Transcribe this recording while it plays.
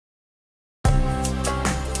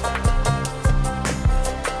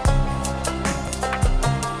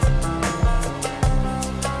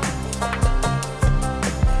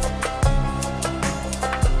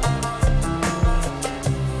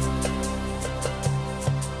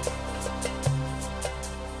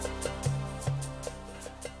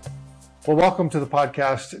Well, welcome to the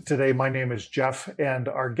podcast today. My name is Jeff, and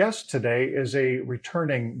our guest today is a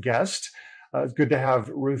returning guest. It's good to have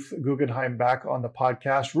Ruth Guggenheim back on the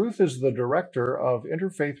podcast. Ruth is the Director of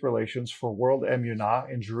Interfaith Relations for World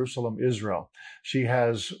Emunah in Jerusalem, Israel. She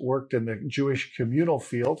has worked in the Jewish communal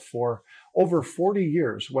field for over 40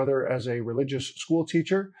 years, whether as a religious school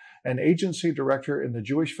teacher, an agency director in the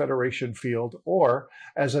Jewish Federation field, or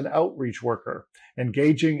as an outreach worker,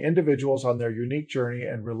 engaging individuals on their unique journey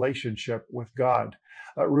and relationship with God.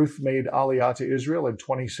 Ruth made Aliyah to Israel in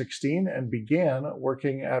 2016 and began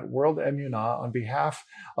working at World Emunah on behalf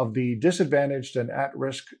of the disadvantaged and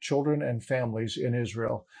at-risk children and families in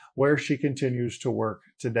Israel, where she continues to work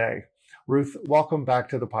today. Ruth, welcome back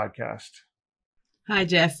to the podcast. Hi,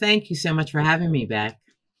 Jeff. Thank you so much for having me back.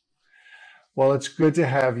 Well, it's good to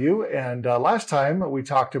have you. And last time we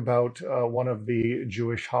talked about one of the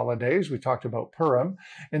Jewish holidays. We talked about Purim.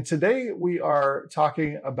 And today we are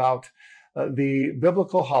talking about the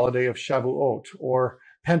biblical holiday of Shavuot, or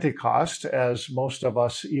Pentecost, as most of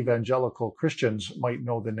us evangelical Christians might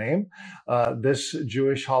know the name. This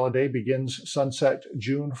Jewish holiday begins sunset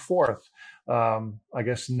June 4th, I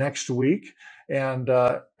guess next week. And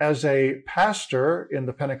as a pastor in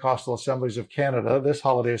the Pentecostal Assemblies of Canada, this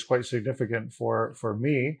holiday is quite significant for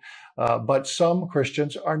me. But some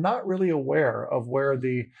Christians are not really aware of where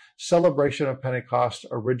the celebration of Pentecost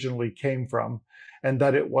originally came from, and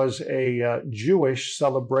that it was a Jewish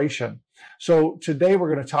celebration. So today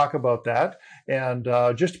we're going to talk about that. And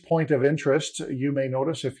just point of interest, you may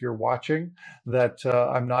notice if you're watching that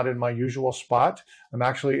I'm not in my usual spot. I'm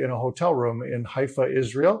actually in a hotel room in Haifa,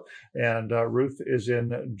 Israel, and Ruth is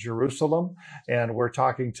in Jerusalem, and we're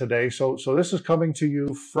talking today. So this is coming to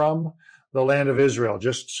you from the land of Israel,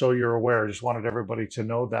 just so you're aware. Just wanted everybody to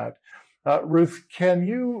know that. Ruth, can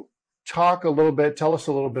you tell us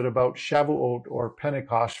a little bit about Shavuot, or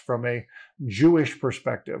Pentecost, from a Jewish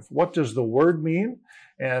perspective? What does the word mean,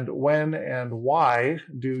 and when and why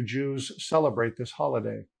do Jews celebrate this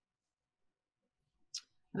holiday?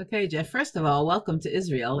 Okay, Jeff, first of all, welcome to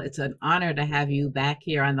Israel. It's an honor to have you back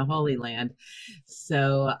here on the Holy Land.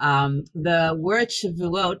 So the word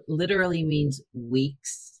Shavuot literally means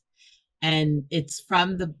weeks. And it's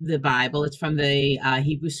from the Bible. It's from the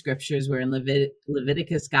Hebrew scriptures, where in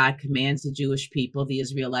Leviticus, God commands the Jewish people, the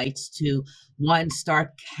Israelites, to, one,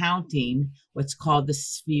 start counting what's called the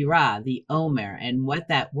Sphirah, the Omer. And what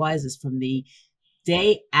that was is from the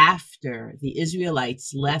day after the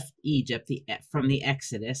Israelites left Egypt from the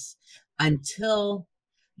Exodus until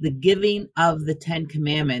the giving of the Ten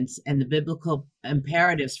Commandments and the biblical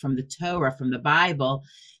imperatives from the Torah, from the Bible,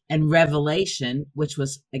 and Revelation, which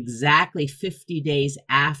was exactly 50 days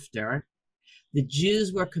after, the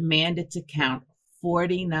Jews were commanded to count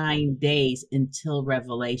 49 days until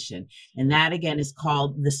Revelation. And that, again, is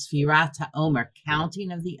called the Sfirat HaOmer,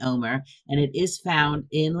 counting of the Omer. And it is found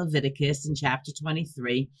in Leviticus in chapter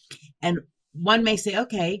 23. And one may say,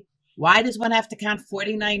 okay, why does one have to count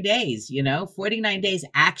 49 days? 49 days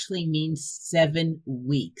actually means 7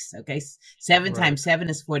 weeks. Okay. Seven times 7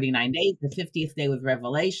 is 49 days, the 50th day with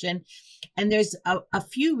Revelation. And there's a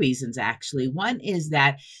few reasons, actually. One is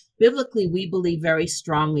that biblically, we believe very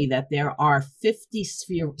strongly that there are 50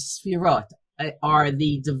 sphirot, are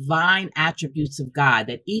the divine attributes of God,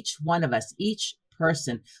 that each one of us, each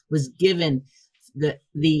person was given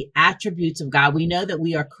the attributes of God. We know that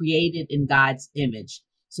we are created in God's image.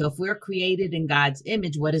 So if we're created in God's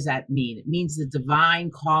image, what does that mean? It means the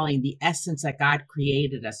divine calling, the essence that God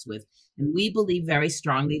created us with. And we believe very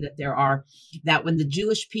strongly that when the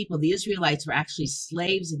Jewish people, the Israelites, were actually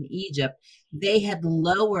slaves in Egypt, they had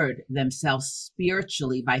lowered themselves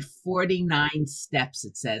spiritually by 49 steps,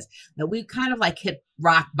 it says. That we kind of like hit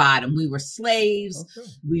rock bottom. We were slaves. Okay.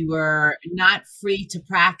 We were not free to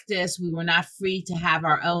practice. We were not free to have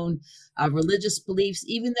our own religious beliefs.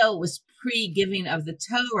 Even though it was pre-giving of the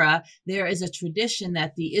Torah, there is a tradition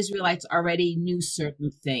that the Israelites already knew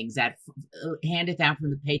certain things that handed down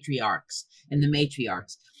from the patriarchs and the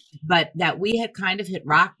matriarchs, but that we had kind of hit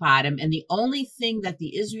rock bottom. And the only thing that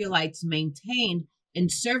the Israelites maintained in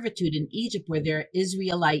servitude in Egypt were their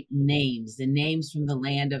Israelite names, the names from the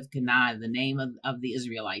land of Canaan, the name of the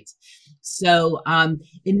Israelites. So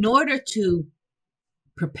in order to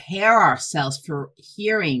prepare ourselves for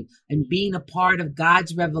hearing and being a part of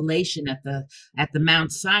God's revelation at the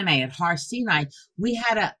Mount Sinai, at Har Sinai, we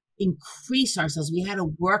had to increase ourselves. We had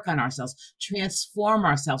to work on ourselves, transform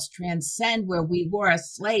ourselves, transcend where we were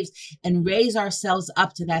as slaves, and raise ourselves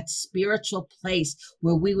up to that spiritual place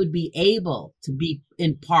where we would be able to be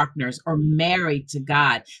in partners or married to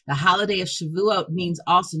God. The holiday of Shavuot means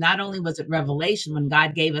also, not only was it revelation when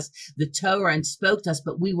God gave us the Torah and spoke to us,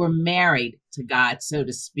 but we were married to God, so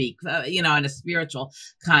to speak, in a spiritual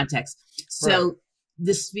context. So Right.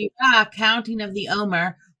 the Svirah, counting of the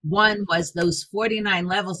Omer, one was those 49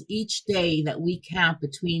 levels each day that we count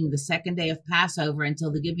between the second day of Passover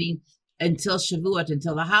until until Shavuot,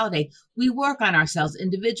 until the holiday. We work on ourselves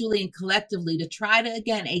individually and collectively to try to,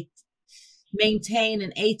 again, maintain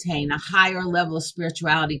and attain a higher level of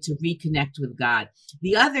spirituality to reconnect with God.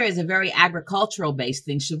 The other is a very agricultural based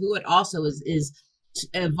thing. Shavuot also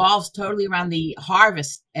evolves totally around the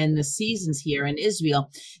harvest and the seasons here in Israel.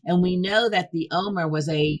 And we know that the Omer was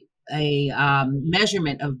a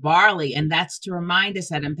measurement of barley, and that's to remind us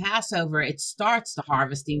that in Passover it starts the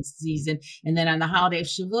harvesting season, and then on the holiday of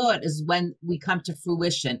Shavuot is when we come to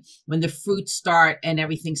fruition, when the fruits start and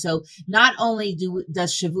everything. So not only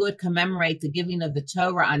does Shavuot commemorate the giving of the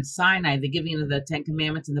Torah on Sinai, the giving of the Ten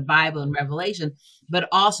Commandments in the Bible and Revelation, but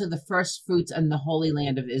also the first fruits in the Holy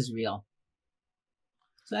Land of Israel.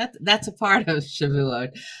 So that's a part of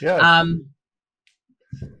Shavuot. Yes.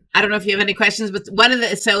 I don't know if you have any questions, but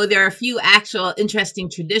so there are a few actual interesting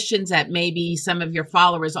traditions that maybe some of your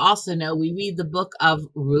followers also know. We read the book of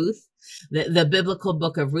Ruth, the biblical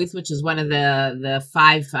book of Ruth, which is one of the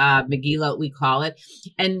five Megillot, we call it.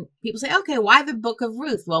 And people say, okay, why the book of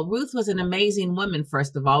Ruth? Well, Ruth was an amazing woman,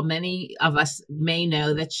 first of all. Many of us may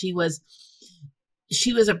know that she was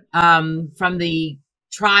from the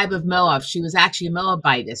tribe of Moab. She was actually a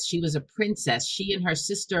Moabitess. She was a princess. She and her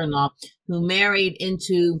sister-in-law, who married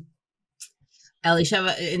into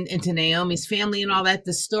Elisheva, into Naomi's family and all that.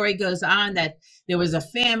 The story goes on that there was a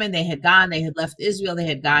famine. They had left Israel. They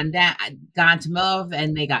had gone to Moab,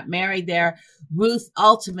 and they got married there. Ruth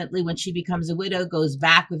ultimately, when she becomes a widow, goes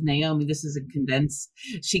back with Naomi. This is a condensed.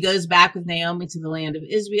 She goes back with Naomi to the land of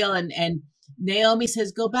Israel, and Naomi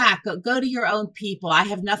says, go back, go to your own people. I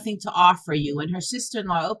have nothing to offer you. And her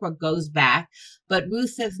sister-in-law, Oprah, goes back. But Ruth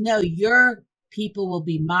says, no, your people will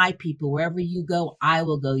be my people. Wherever you go, I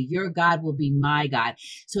will go. Your God will be my God.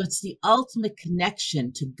 So it's the ultimate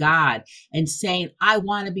connection to God and saying, I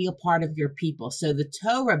want to be a part of your people. So the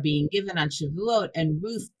Torah being given on Shavuot and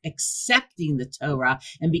Ruth accepting the Torah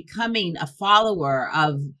and becoming a follower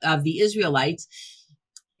of the Israelites,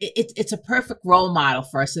 it's a perfect role model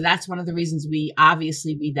for us. So that's one of the reasons we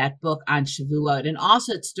obviously read that book on Shavuot. And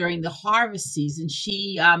also it's during the harvest season.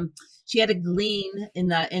 She had to glean in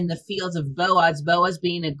the fields of Boaz. Boaz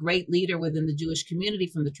being a great leader within the Jewish community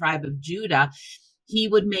from the tribe of Judah. He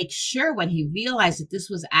would make sure, when he realized that this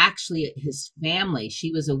was actually his family,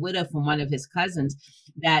 she was a widow from one of his cousins,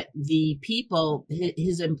 that the people,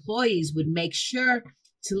 his employees, would make sure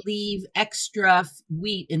to leave extra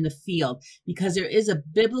wheat in the field, because there is a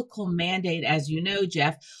biblical mandate, as you know,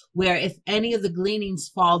 Jeff, where if any of the gleanings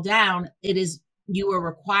fall down, you are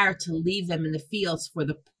required to leave them in the fields for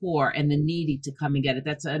the poor and the needy to come and get it.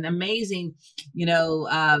 That's an amazing,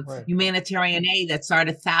 Right. humanitarian aid that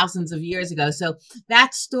started thousands of years ago. So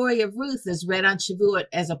that story of Ruth is read on Shavuot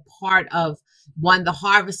as a part of the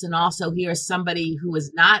harvest, and also here is somebody who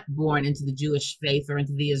was not born into the Jewish faith or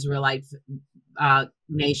into the Israelite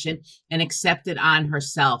nation and accepted on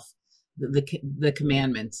herself the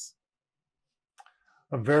commandments.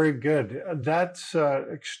 Very good. That's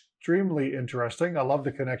extremely interesting. I love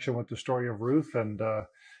the connection with the story of Ruth, and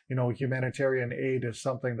humanitarian aid is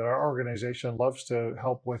something that our organization loves to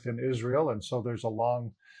help with in Israel, and so there's a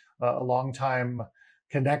long time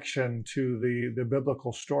connection to the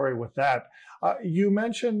biblical story with that. You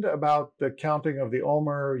mentioned about the counting of the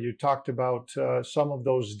Omer. You talked about some of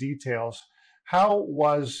those details. How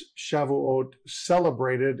was Shavuot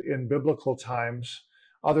celebrated in biblical times,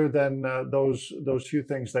 other than those few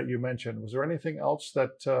things that you mentioned? Was there anything else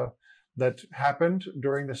that happened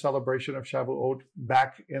during the celebration of Shavuot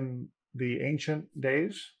back in the ancient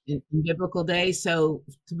days? In biblical days. So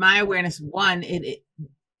to my awareness,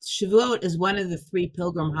 Shavuot is one of the three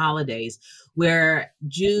pilgrim holidays where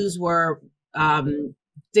Jews were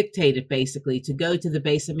dictated basically to go to the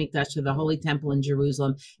Beis Hamikdash, to the Holy Temple in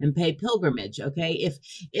Jerusalem, and pay pilgrimage. Okay,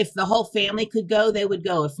 if the whole family could go, they would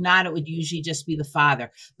go. If not, it would usually just be the father.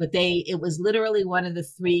 But it was literally one of the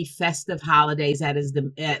three festive holidays that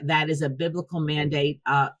is a biblical mandate.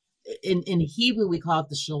 In Hebrew, we call it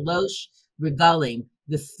the Shalosh Regalim.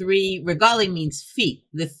 The three regalim means feet.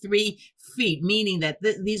 The 3 feet, meaning that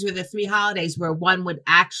these were the 3 holidays where one would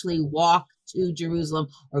actually walk to Jerusalem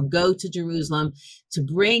or go to Jerusalem to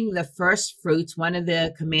bring the first fruits. One of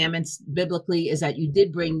the commandments biblically is that you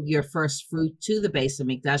did bring your first fruit to the Beis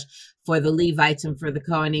Hamikdash for the Levites and for the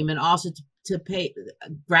Kohanim, and also to pay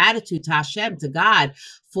gratitude to Hashem, to God,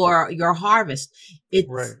 for your harvest.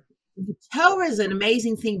 Right. The Torah is an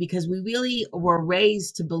amazing thing because we really were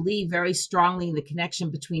raised to believe very strongly in the connection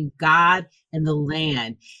between God and the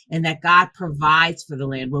land, and that God provides for the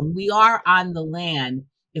land. When we are on the land,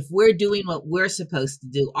 if we're doing what we're supposed to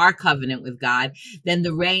do, our covenant with God, then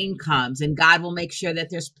the rain comes and God will make sure that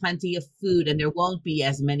there's plenty of food and there won't be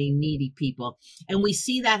as many needy people. And we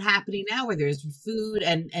see that happening now where there's food,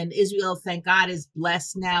 and Israel, thank God, is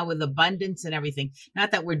blessed now with abundance and everything.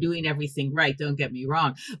 Not that we're doing everything right, don't get me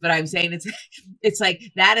wrong, but I'm saying it's like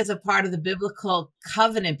that is a part of the biblical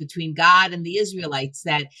covenant between God and the Israelites,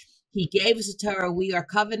 that He gave us a Torah. We are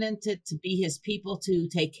covenanted to be His people, to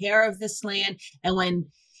take care of this land. And when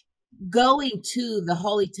going to the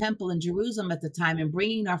Holy Temple in Jerusalem at the time and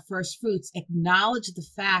bringing our first fruits, acknowledge the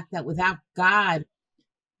fact that without God,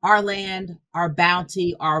 our land, our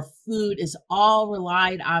bounty, our food is all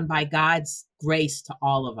relied on by God's grace to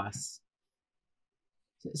all of us.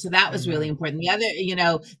 So that was really important. The other,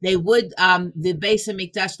 they would, the Beis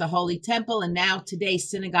Hamikdash, the Holy Temple, and now today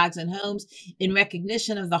synagogues and homes, in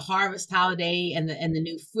recognition of the harvest holiday and the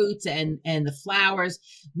new fruits and the flowers,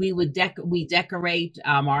 we decorate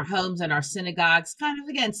our homes and our synagogues, kind of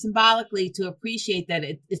again symbolically to appreciate that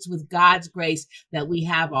it's with God's grace that we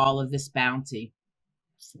have all of this bounty.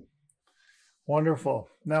 Wonderful.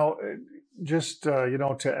 Now, just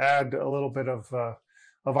to add a little bit of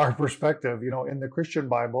our perspective, in the Christian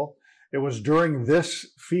Bible, it was during this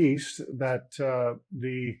feast that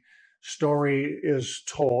the story is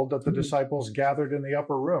told that the disciples gathered in the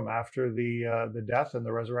upper room after the death and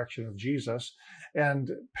the resurrection of Jesus.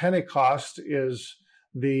 And Pentecost is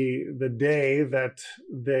the day that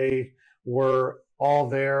they were all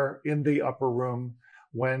there in the upper room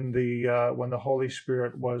when the Holy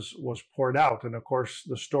Spirit was poured out. And of course,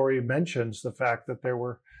 the story mentions the fact that there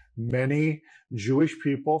were many Jewish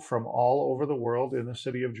people from all over the world in the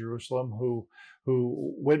city of Jerusalem who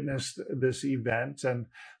witnessed this event. And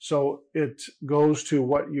so it goes to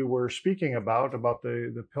what you were speaking about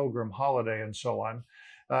the pilgrim holiday and so on.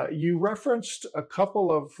 You referenced a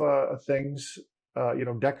couple of things,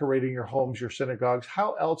 decorating your homes, your synagogues.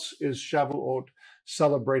 How else is Shavuot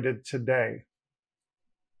celebrated today?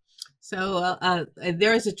 So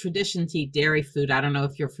there is a tradition to eat dairy food. I don't know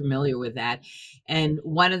if you're familiar with that. And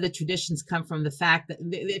one of the traditions come from the fact that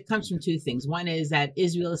it comes from two things. One is that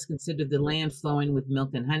Israel is considered the land flowing with milk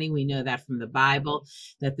and honey. We know that from the Bible,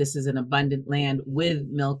 that this is an abundant land with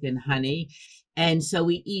milk and honey. And so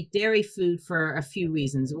we eat dairy food for a few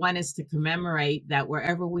reasons. One is to commemorate that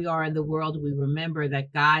wherever we are in the world, we remember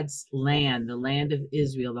that God's land, the land of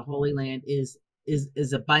Israel, the Holy Land, is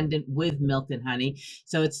abundant with milk and honey.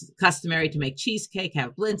 So it's customary to make cheesecake,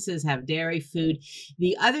 have blintzes, have dairy food.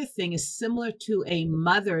 The other thing is similar to a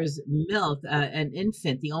mother's milk, an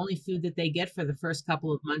infant. The only food that they get for the first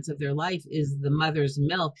couple of months of their life is the mother's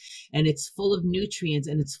milk, and it's full of nutrients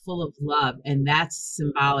and it's full of love. And that's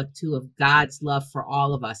symbolic too of God's love for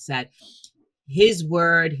all of us, that His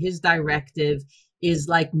word, His directive is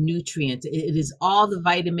like nutrient. It is all the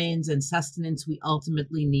vitamins and sustenance we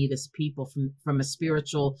ultimately need as people from a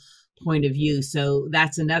spiritual point of view. So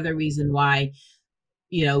that's another reason why,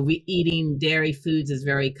 eating dairy foods is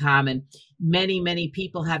very common. Many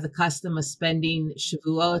people have the custom of spending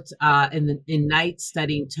Shavuot in night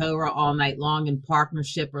studying Torah all night long in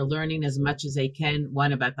partnership, or learning as much as they can,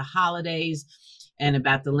 one about the holidays and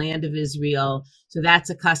about the land of Israel. So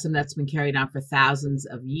that's a custom that's been carried on for thousands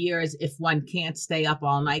of years. If one can't stay up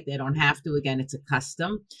all night, they don't have to. Again, it's a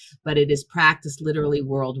custom, but it is practiced literally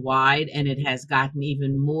worldwide, and it has gotten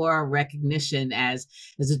even more recognition as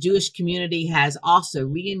the Jewish community has also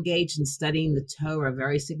re-engaged in studying the Torah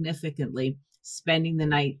very significantly. Spending the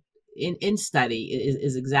night in study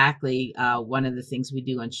is exactly one of the things we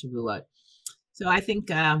do on Shavuot. So I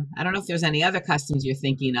think, I don't know if there's any other customs you're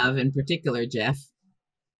thinking of in particular, Jeff.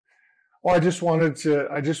 Well, I just wanted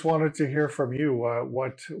to hear from you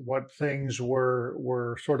what things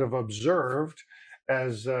were sort of observed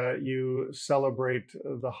as you celebrate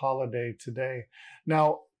the holiday today.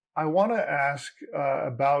 Now, I want to ask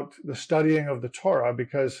about the studying of the Torah,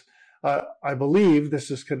 because I believe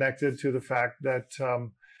this is connected to the fact that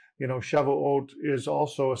Shavuot is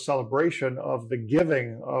also a celebration of the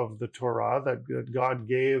giving of the Torah, that God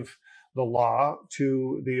gave the law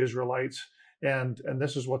to the Israelites. And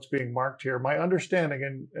this is what's being marked here. My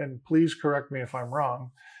understanding, and please correct me if I'm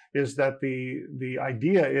wrong, is that the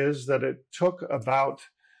idea is that it took about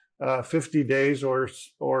 50 days or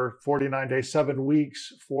 49 days, 7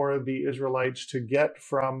 weeks for the Israelites to get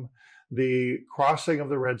from the crossing of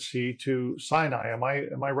the Red Sea to Sinai. Am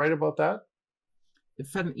I right about that?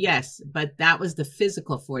 Yes, but that was the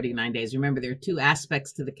physical 49 days. Remember, there are two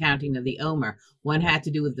aspects to the counting of the Omer. One had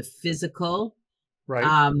to do with the physical.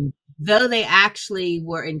 Right. Though they actually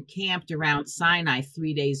were encamped around Sinai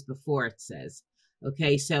 3 days before, it says.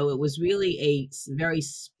 Okay, so it was really a very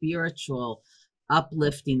spiritual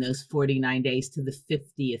uplifting those 49 days to the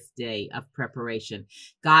 50th day of preparation.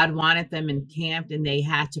 God wanted them encamped, and they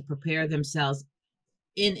had to prepare themselves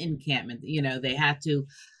in encampment. They had to,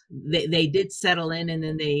 they did settle in, and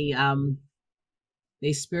then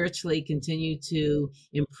they spiritually continued to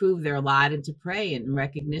improve their lot and to pray in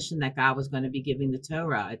recognition that God was going to be giving the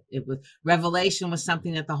Torah. It was, revelation was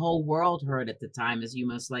something that the whole world heard at the time, as you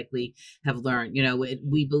most likely have learned.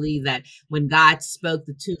 We believe that when God spoke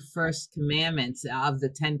the two first commandments of the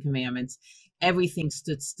 10 commandments, everything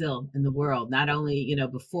stood still in the world. Not only,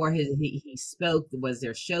 before he spoke, was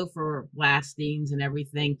there shofar blastings and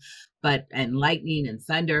everything, and lightning and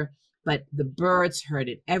thunder. But the birds heard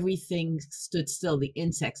it. Everything stood still. The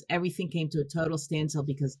insects, everything came to a total standstill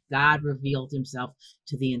because God revealed himself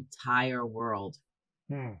to the entire world.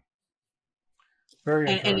 Very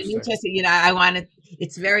And interesting. interesting,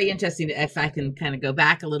 it's very interesting if I can kind of go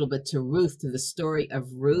back a little bit to Ruth, to the story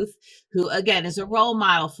of Ruth, who again is a role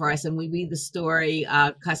model for us. And we read the story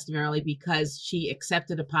customarily because she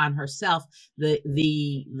accepted upon herself the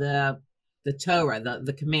Torah,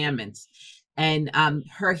 the commandments. And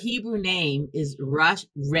her Hebrew name is Resh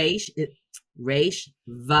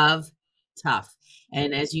Vav Tuf.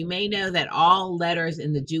 And as you may know, that all letters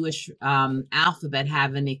in the Jewish alphabet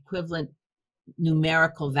have an equivalent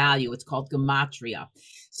numerical value. It's called gematria.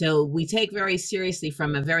 So we take very seriously,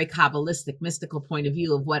 from a very Kabbalistic, mystical point of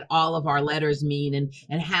view, of what all of our letters mean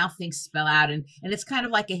and how things spell out. And it's kind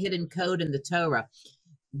of like a hidden code in the Torah.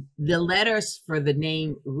 The letters for the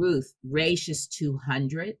name Ruth, Resh is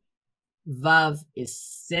 200. Vav is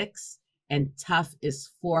 6, and Tuf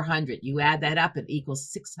is 400. You add that up, it equals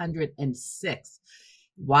 606.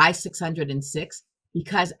 Why 606?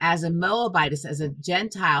 Because as a Moabitess, as a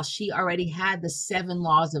Gentile, she already had the 7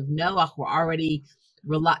 laws of Noah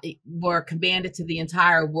were commanded to the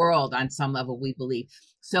entire world on some level, we believe.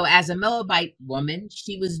 So as a Moabite woman,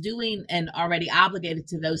 she was doing and already obligated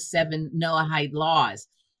to those 7 Noahide laws.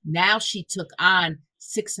 Now she took on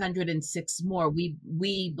 606 more.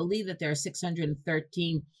 We believe that there are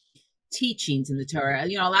 613 teachings in the Torah.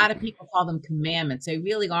 A lot of people call them commandments. They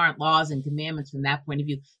really aren't laws and commandments from that point of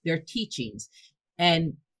view. They're teachings.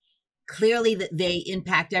 And clearly that they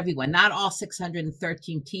impact everyone. Not all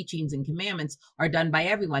 613 teachings and commandments are done by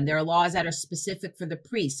everyone. There are laws that are specific for the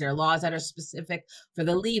priests. There are laws that are specific for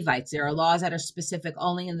the Levites. There are laws that are specific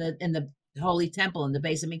only in the Holy Temple, in the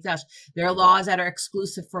Beis Hamikdash. There are laws that are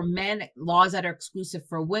exclusive for men, laws that are exclusive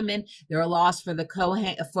for women. There are laws for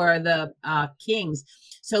the kings.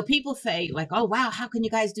 So people say, like, oh wow, how can you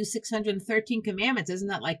guys do 613 commandments? Isn't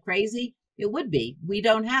that like crazy? It would be. We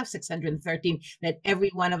don't have 613 that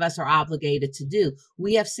every one of us are obligated to do.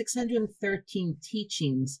 We have 613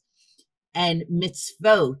 teachings and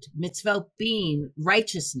mitzvot being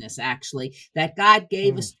righteousness, actually, that God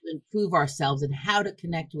gave us to improve ourselves and how to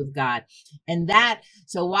connect with God. And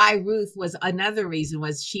so why Ruth was another reason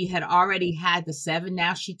was she had already had the 7.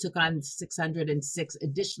 Now she took on 606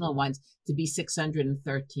 additional ones to be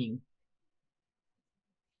 613.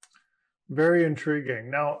 Very intriguing.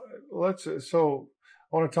 Now, I want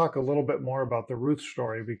to talk a little bit more about the Ruth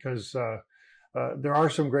story, because there are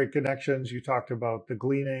some great connections. You talked about the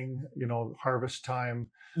gleaning, harvest time,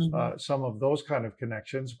 some of those kind of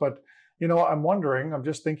connections. But, I'm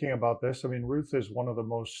just thinking about this. I mean, Ruth is one of the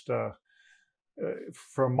most,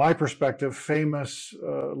 from my perspective, famous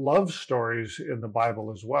love stories in the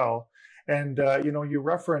Bible as well. And, you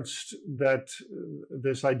referenced that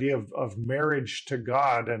this idea of marriage to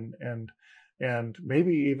God, and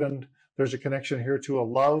maybe even there's a connection here to a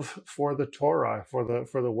love for the Torah, for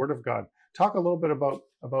the Word of God. Talk a little bit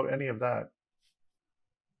about any of that.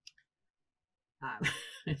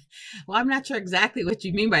 Well, I'm not sure exactly what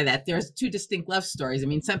you mean by that. There's 2 distinct love stories. I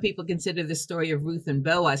mean, some people consider the story of Ruth and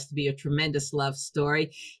Boaz to be a tremendous love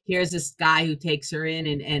story. Here's this guy who takes her in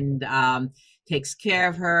and takes care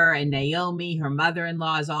of her, and Naomi, her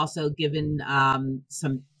mother-in-law, is also given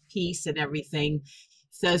some peace and everything.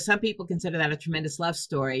 So some people consider that a tremendous love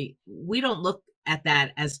story. We don't look at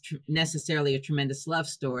that as necessarily a tremendous love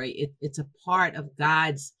story. It's a part of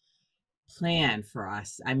God's plan for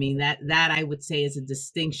us. I mean, that I would say is a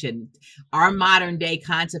distinction. Our modern day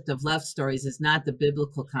concept of love stories is not the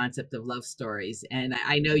biblical concept of love stories. And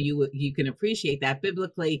I know you can appreciate that.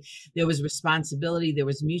 Biblically, there was responsibility, there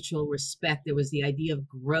was mutual respect, there was the idea of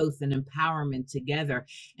growth and empowerment together.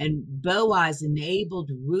 And Boaz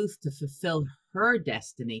enabled Ruth to fulfill her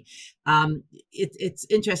destiny. It's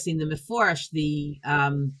interesting. The Mephorish,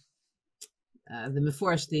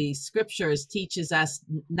 the scriptures teaches us,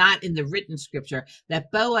 not in the written scripture, that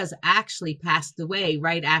Boaz actually passed away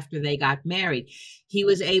right after they got married. He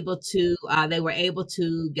was able to, they were able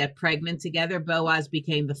to get pregnant together. Boaz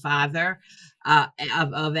became the father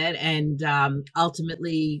of it. And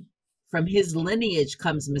ultimately, from his lineage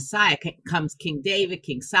comes Messiah, comes King David,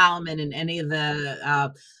 King Solomon, and any of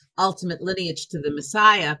the ultimate lineage to the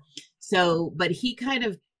Messiah. So, but he kind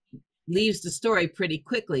of leaves the story pretty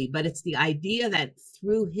quickly, but it's the idea that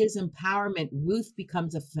through his empowerment, Ruth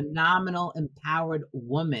becomes a phenomenal, empowered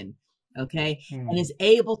woman, okay, and is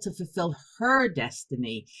able to fulfill her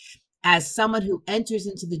destiny as someone who enters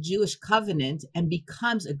into the Jewish covenant and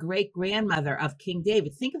becomes a great grandmother of King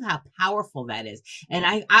David. Think of how powerful that is. And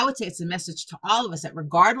I would say it's a message to all of us that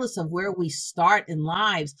regardless of where we start in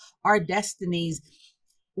lives, our destinies,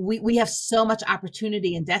 we have so much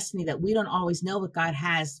opportunity and destiny that we don't always know what God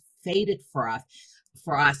has fated for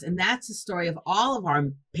us. And that's the story of all of our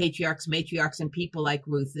patriarchs, matriarchs, and people like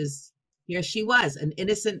Ruth. Is here she was, an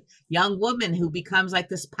innocent young woman who becomes like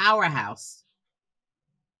this powerhouse.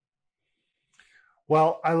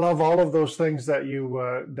 Well, I love all of those things that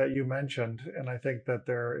you mentioned, and I think that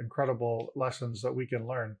they're incredible lessons that we can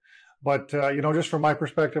learn. But just from my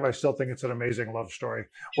perspective, I still think it's an amazing love story,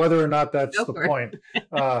 whether or not that's the point.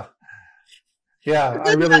 Yeah,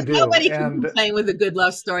 I really do. Nobody can complain with a good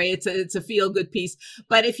love story. It's a feel good piece.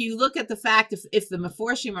 But if you look at the fact, if the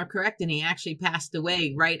Mephorshim are correct, and he actually passed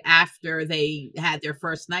away right after they had their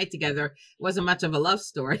first night together, it wasn't much of a love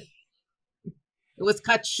story. It was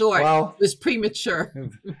cut short. Well, it was premature.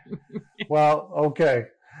 Well, okay,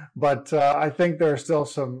 but I think there are still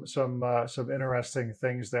some interesting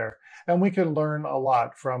things there, and we can learn a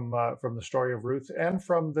lot from the story of Ruth and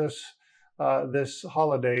from this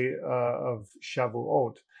holiday of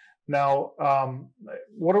Shavuot. Now,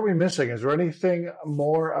 what are we missing? Is there anything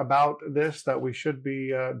more about this that we should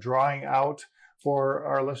be drawing out for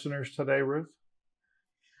our listeners today, Ruth?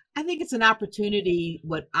 I think it's an opportunity.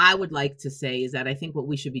 What I would like to say is that I think what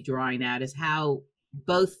we should be drawing out is how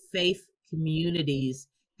both faith communities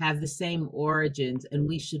have the same origins, and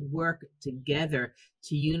we should work together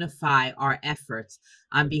to unify our efforts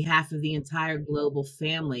on behalf of the entire global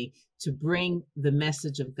family to bring the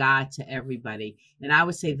message of God to everybody. And I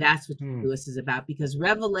would say that's what Lewis is about, because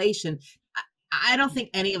Revelation, I don't think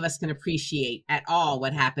any of us can appreciate at all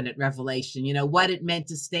what happened at Revelation, what it meant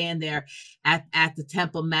to stand there at the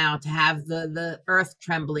Temple Mount, to have the earth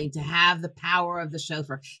trembling, to have the power of the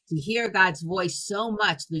shofar, to hear God's voice so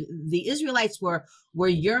much. The Israelites were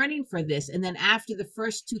yearning for this. And then after the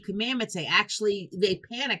first two commandments, they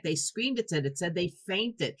panicked. They screamed. It said they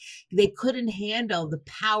fainted. They couldn't handle the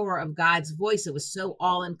power of God's voice. It was so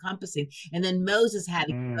all encompassing. And then Moses had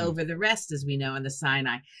to get over the rest, as we know, in the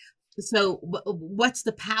Sinai. So what's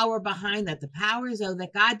the power behind that? The power is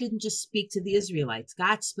that God didn't just speak to the Israelites.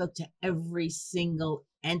 God spoke to every single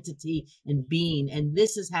entity and being. And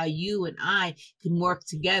this is how you and I can work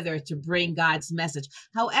together to bring God's message.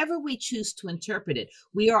 However we choose to interpret it,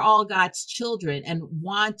 we are all God's children and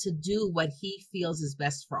want to do what he feels is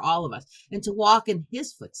best for all of us and to walk in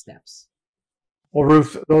his footsteps. Well,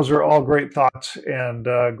 Ruth, those are all great thoughts, and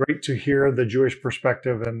great to hear the Jewish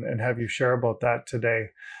perspective and have you share about that today.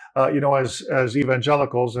 As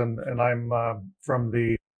evangelicals, and I'm from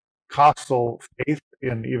the Pentecostal faith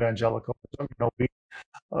in evangelicalism, we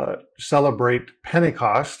celebrate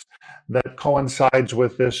Pentecost that coincides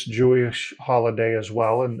with this Jewish holiday as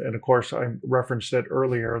well. And of course, I referenced it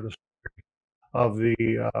earlier, the story of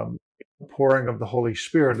the pouring of the Holy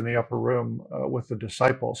Spirit in the upper room with the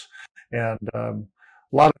disciples. And a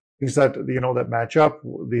lot of things that, that match up.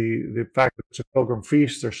 The fact that it's a pilgrim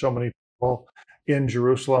feast, there's so many people in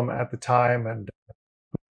Jerusalem at the time, and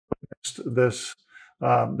this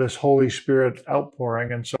Holy Spirit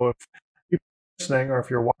outpouring. And so if you're listening, or if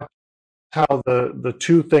you're watching, how the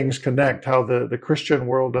two things connect, how the Christian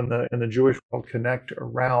world and the Jewish world connect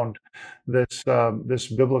around this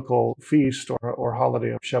biblical feast or holiday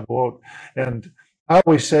of Shavuot. And I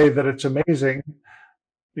always say that it's amazing,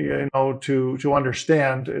 to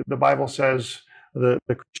understand. The Bible says, the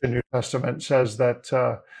Christian New Testament says that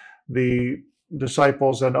the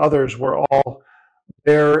disciples and others were all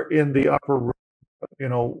there in the upper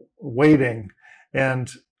room, waiting. And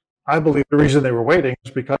I believe the reason they were waiting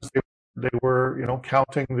is because they were,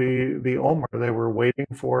 counting the Omer. They were waiting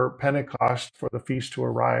for Pentecost, for the feast to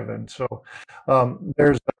arrive. And so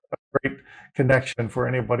there's a great connection for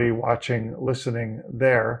anybody watching, listening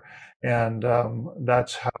there. And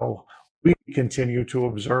that's how we continue to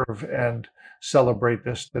observe and celebrate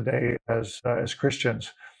this today as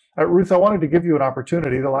Christians. Ruth, I wanted to give you an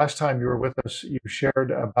opportunity. The last time you were with us, you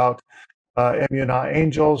shared about Emunah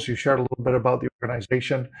Angels. You shared a little bit about the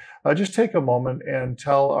organization. Just take a moment and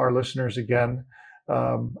tell our listeners again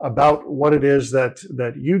about what it is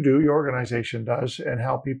that you do, your organization does, and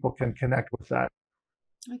how people can connect with that.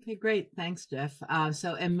 Okay, great. Thanks, Jeff.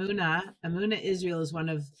 So Emunah Israel is one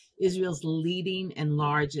of Israel's leading and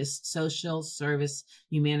largest social service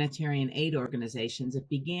humanitarian aid organizations. It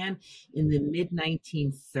began in the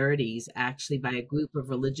mid-1930s, actually, by a group of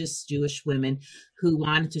religious Jewish women who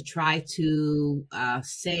wanted to try to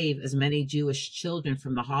save as many Jewish children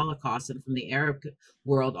from the Holocaust and from the Arab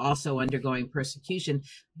world also undergoing persecution,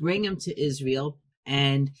 bring them to Israel.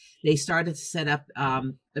 And they started to set up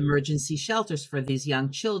emergency shelters for these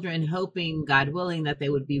young children, hoping, God willing, that they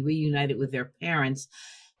would be reunited with their parents.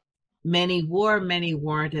 Many were, many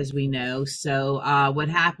weren't, as we know. So what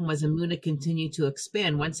happened was Emunah continued to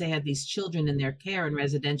expand. Once they had these children in their care, in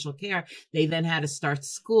residential care, they then had to start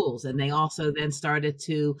schools. And they also then started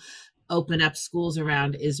to open up schools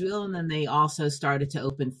around Israel. And then they also started to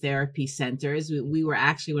open therapy centers. We were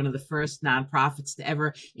actually one of the first nonprofits to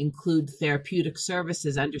ever include therapeutic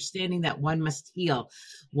services, understanding that one must heal.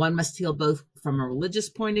 One must heal both from a religious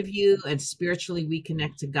point of view and spiritually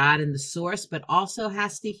reconnect to God and the source, but also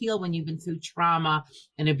has to heal when you've been through trauma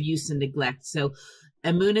and abuse and neglect. So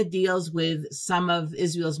Emunah deals with some of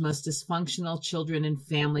Israel's most dysfunctional children and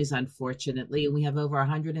families, unfortunately. And we have over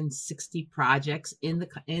 160 projects in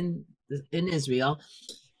Israel.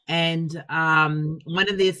 And one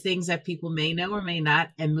of the things that people may know or may not,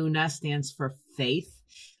 Emunah stands for faith.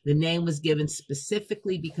 The name was given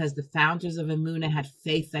specifically because the founders of Emunah had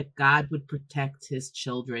faith that God would protect his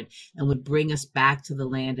children and would bring us back to the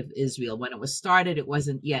land of Israel. When it was started, it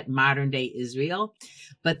wasn't yet modern day Israel,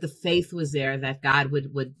 but the faith was there that God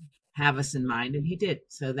would have us in mind, and he did.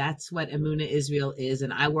 So that's what Emunah Israel is.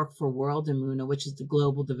 And I work for World Emunah, which is the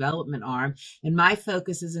global development arm. And my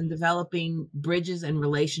focus is in developing bridges and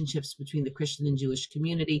relationships between the Christian and Jewish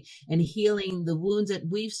community and healing the wounds that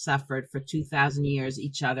we've suffered for 2,000 years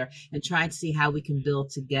each other, and trying to see how we can build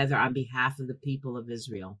together on behalf of the people of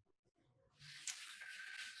Israel.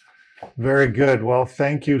 Very good. Well,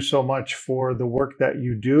 thank you so much for the work that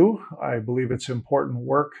you do. I believe it's important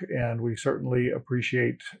work, and we certainly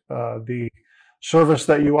appreciate the service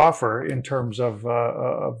that you offer in terms of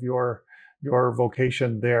your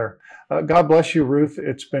vocation there. God bless you, Ruth.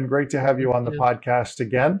 It's been great to have you on the podcast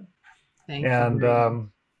again. Thank you. And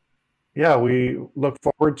yeah, we look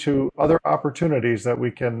forward to other opportunities that we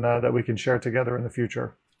can share together in the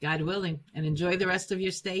future. God willing, and enjoy the rest of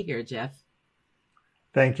your stay here, Jeff.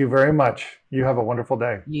 Thank you very much. You have a wonderful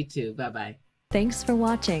day. You too. Bye-bye. Thanks for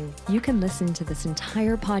watching. You can listen to this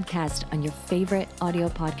entire podcast on your favorite audio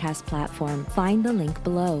podcast platform. Find the link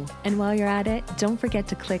below. And while you're at it, don't forget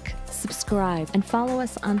to click subscribe and follow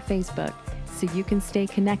us on Facebook so you can stay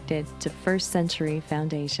connected to First Century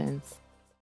Foundations.